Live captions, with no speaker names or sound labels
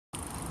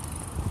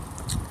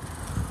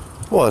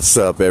What's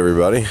up,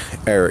 everybody?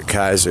 Eric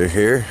Kaiser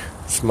here.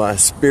 It's my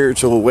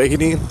spiritual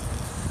awakening.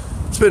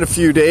 It's been a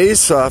few days,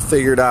 so I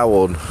figured I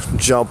would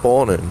jump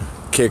on and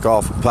kick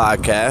off a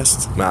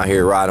podcast. I'm out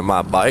here riding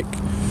my bike.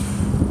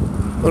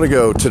 I'm going to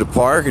go to the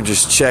park and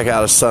just check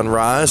out a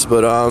sunrise,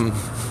 but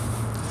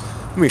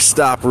let me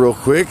stop real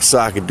quick so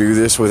I can do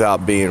this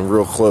without being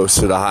real close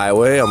to the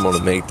highway. I'm going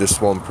to make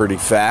this one pretty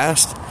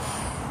fast.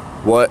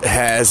 What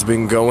has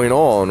been going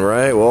on,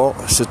 right? Well,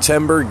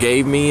 September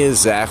gave me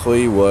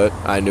exactly what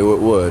I knew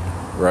it would,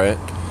 right?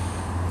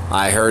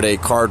 I heard a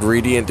card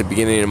reading at the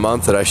beginning of the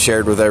month that I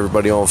shared with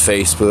everybody on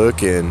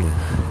Facebook and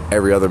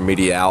every other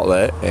media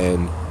outlet,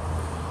 and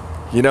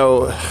you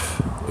know,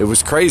 it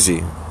was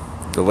crazy.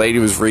 The lady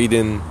was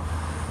reading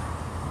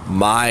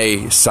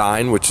my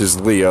sign, which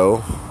is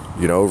Leo,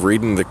 you know,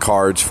 reading the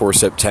cards for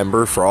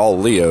September for all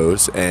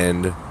Leos,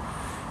 and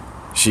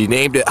she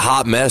named it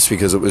Hot Mess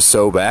because it was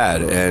so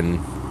bad. And,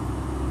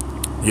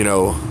 you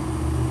know,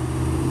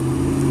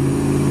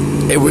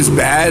 it was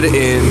bad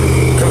in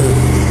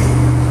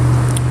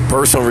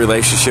personal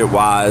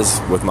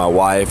relationship-wise with my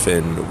wife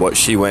and what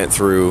she went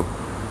through.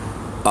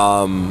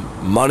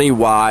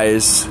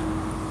 Money-wise,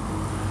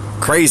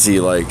 crazy.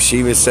 Like, she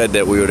even said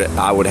that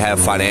I would have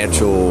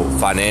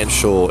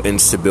financial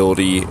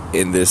instability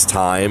in this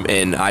time.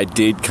 And I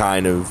did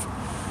kind of,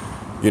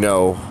 you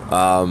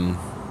know,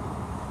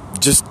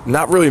 just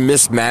not really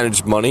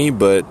mismanaged money,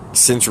 but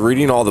since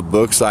reading all the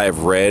books I have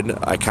read,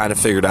 I kind of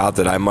figured out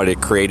that I might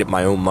have created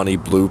my own money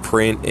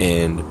blueprint.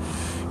 And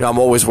you know, I'm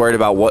always worried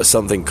about what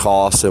something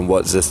costs and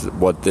what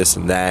this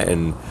and that,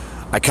 and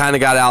I kind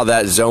of got out of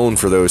that zone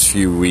for those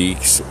few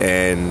weeks.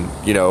 And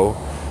you know,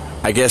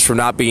 I guess from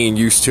not being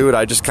used to it,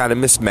 I just kind of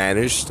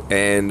mismanaged,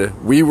 and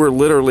we were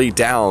literally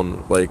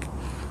down. Like,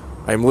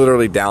 I'm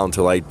literally down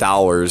to like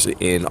dollars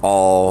in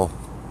all.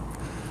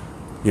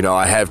 You know,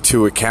 I have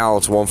two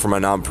accounts, one for my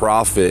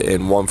nonprofit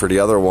and one for the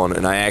other one,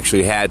 and I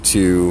actually had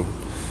to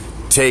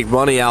take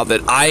money out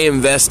that I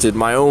invested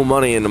my own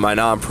money into my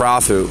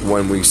nonprofit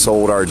when we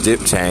sold our dip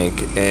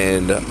tank,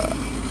 and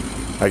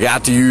I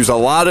got to use a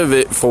lot of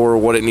it for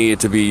what it needed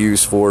to be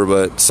used for,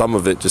 but some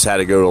of it just had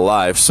to go to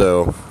life.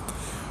 So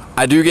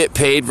I do get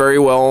paid very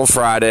well on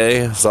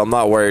Friday, so I'm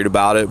not worried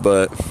about it,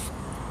 but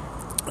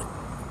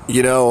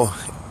you know,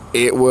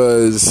 it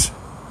was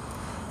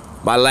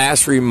my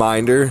last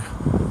reminder.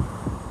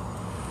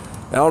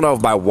 I don't know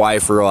if my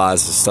wife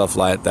realizes stuff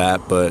like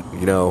that, but,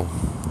 you know,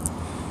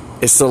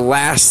 it's the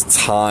last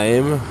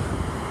time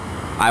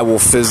I will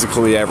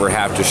physically ever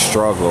have to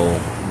struggle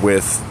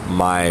with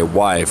my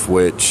wife,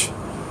 which,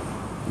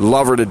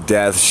 love her to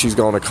death. She's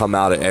going to come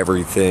out of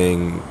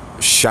everything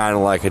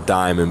shining like a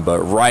diamond,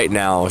 but right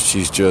now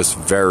she just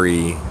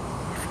doesn't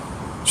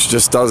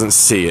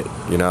see it,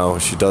 you know.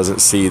 She doesn't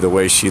see the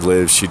way she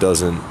lives. She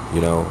doesn't, you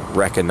know,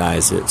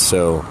 recognize it.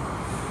 So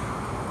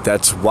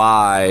that's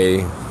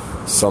why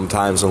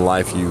sometimes in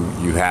life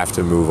you have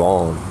to move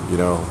on, you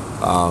know.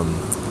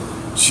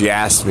 She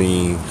asked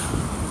me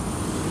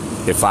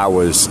if I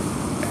was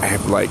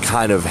like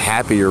kind of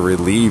happy or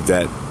relieved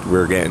that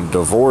we're getting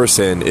divorced,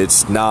 and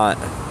it's not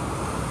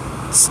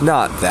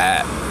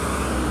that.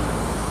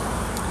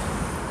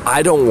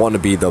 I don't want to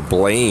be the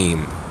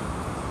blame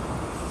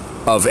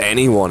of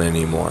anyone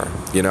anymore,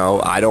 you know.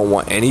 I don't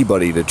want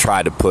anybody to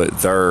try to put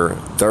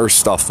their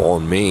stuff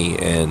on me,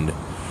 and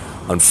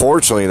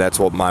unfortunately, that's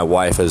what my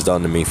wife has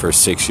done to me for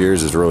 6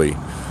 years, is really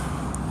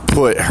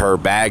put her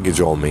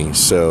baggage on me.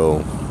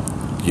 So,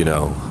 you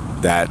know,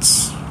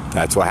 that's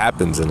what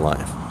happens in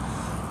life.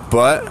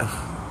 But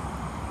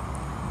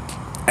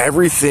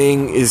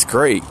everything is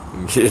great.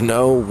 You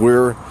know,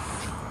 we're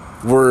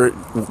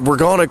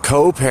going to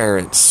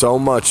co-parent so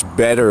much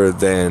better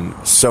than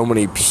so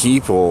many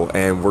people,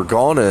 and we're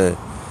going to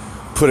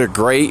put a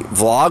great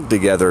vlog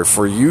together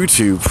for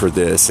YouTube for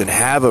this, and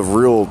have a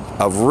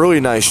really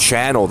nice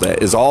channel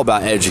that is all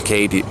about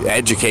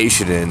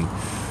education and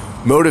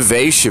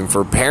motivation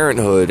for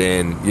parenthood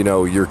and, you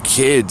know, your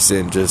kids.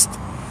 And just,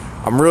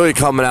 I'm really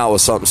coming out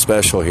with something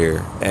special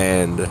here,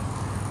 and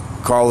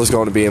Carla's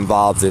going to be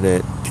involved in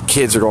it. The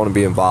kids are going to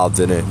be involved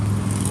in it.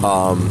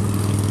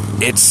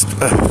 It's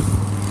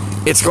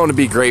going to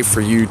be great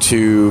for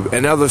YouTube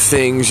and other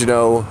things, you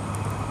know.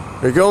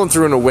 You're going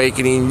through an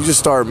awakening. You just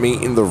start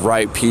meeting the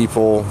right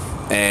people.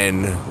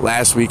 And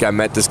last week I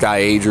met this guy,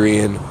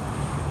 Adrian.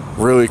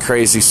 Really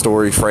crazy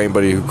story for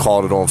anybody who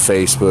called it on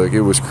Facebook.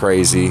 It was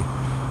crazy. You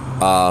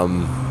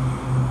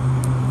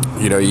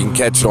know, you can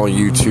catch it on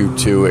YouTube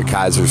too at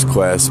Kaiser's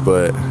Quest.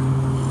 But,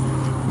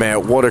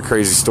 man, what a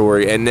crazy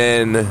story. And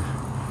then,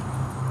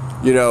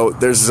 you know,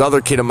 there's this other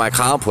kid in my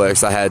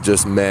complex I had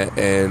just met.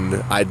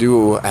 And I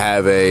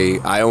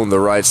own the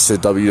rights to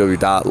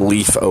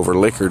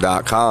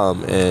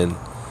www.leafoverliquor.com. And,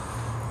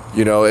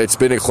 you know, it's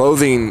been a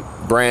clothing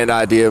brand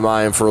idea of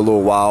mine for a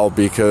little while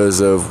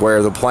because of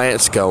where the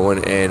plant's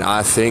going. And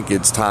I think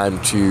it's time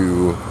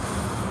to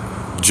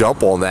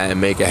jump on that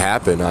and make it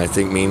happen. I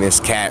think me and this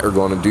cat are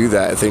going to do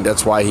that. I think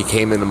that's why he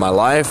came into my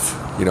life.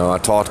 You know, I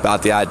talked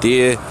about the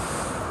idea.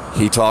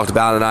 he talked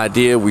about an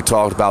idea. We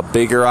talked about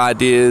bigger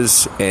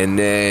ideas. And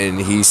then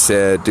he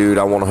said, dude,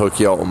 I want to hook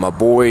you up with my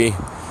boy.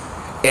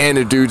 And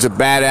the dude's a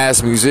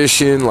badass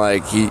musician.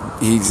 Like,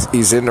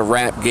 he's in the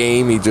rap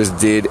game. He just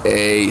did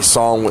a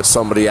song with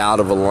somebody out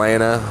of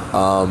Atlanta.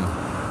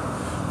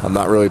 I'm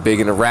not really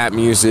big into rap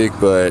music,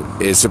 but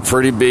it's a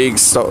pretty big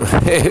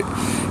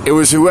it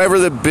was whoever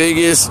the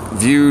biggest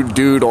viewed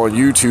dude on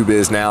YouTube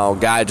is now.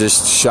 Guy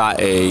just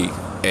shot a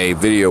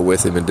video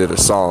with him and did a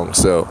song.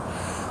 So,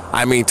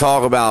 I mean,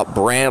 talk about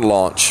brand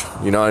launch.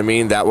 You know what I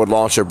mean? That would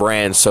launch a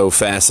brand so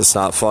fast it's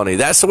not funny.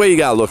 That's the way you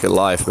gotta look at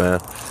life,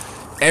 man.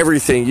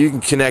 Everything, you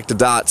can connect the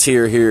dots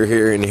here,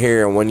 and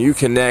here. And when you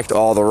connect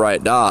all the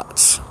right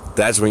dots,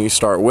 that's when you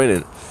start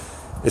winning.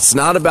 It's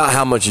not about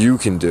how much you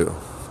can do.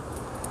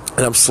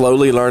 And I'm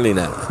slowly learning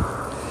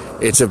that.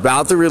 It's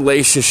about the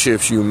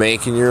relationships you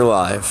make in your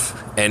life.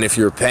 And if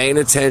you're paying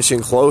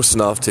attention close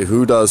enough to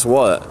who does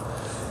what,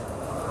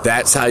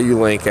 that's how you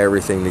link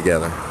everything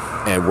together.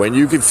 And when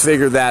you can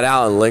figure that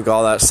out and link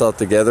all that stuff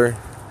together,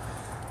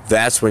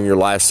 that's when your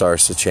life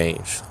starts to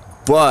change.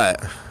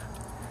 But,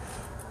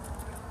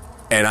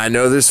 and I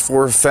know this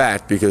for a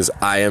fact because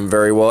I am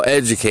very well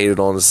educated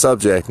on the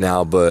subject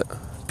now, but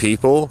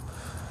people,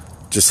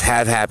 just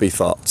have happy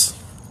thoughts.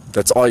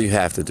 That's all you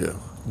have to do.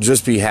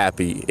 Just be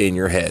happy in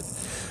your head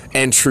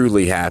and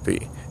truly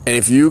happy. And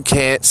if you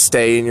can't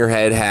stay in your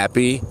head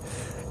happy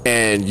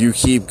and you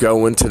keep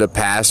going to the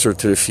past or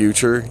to the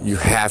future, you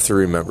have to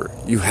remember.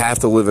 You have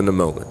to live in the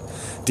moment.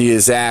 The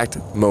exact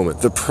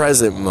moment. The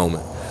present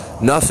moment.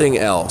 Nothing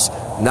else.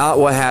 Not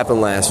what happened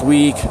last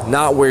week.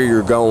 Not where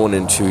you're going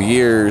in 2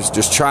 years.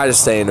 Just try to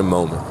stay in the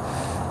moment.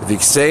 If you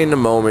stay in the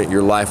moment,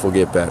 your life will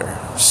get better.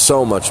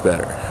 So much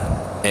better.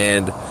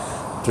 And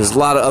there's a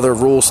lot of other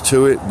rules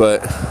to it,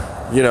 but,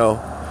 you know,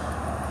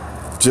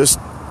 just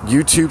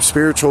YouTube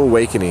Spiritual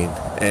Awakening.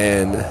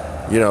 And,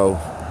 you know,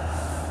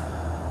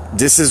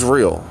 this is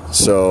real.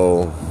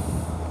 So,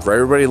 for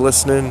everybody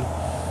listening,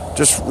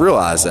 just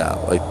realize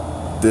that. Like,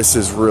 this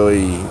is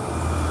really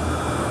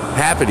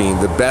happening.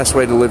 The best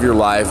way to live your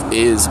life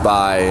is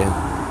by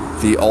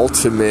the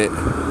ultimate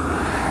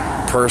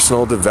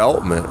personal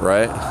development,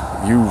 right?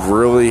 You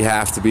really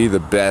have to be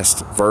the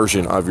best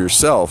version of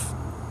yourself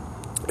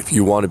if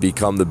you want to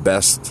become the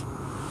best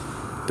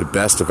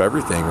of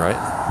everything,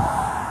 right?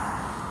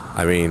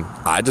 I mean,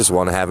 I just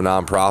want to have a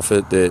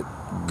nonprofit that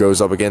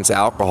goes up against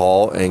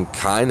alcohol and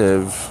kind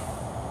of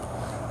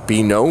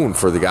be known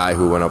for the guy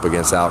who went up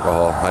against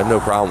alcohol. I have no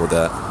problem with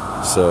that.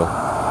 So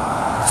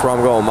that's where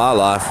I'm going with my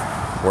life.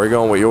 Where are you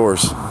going with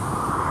yours?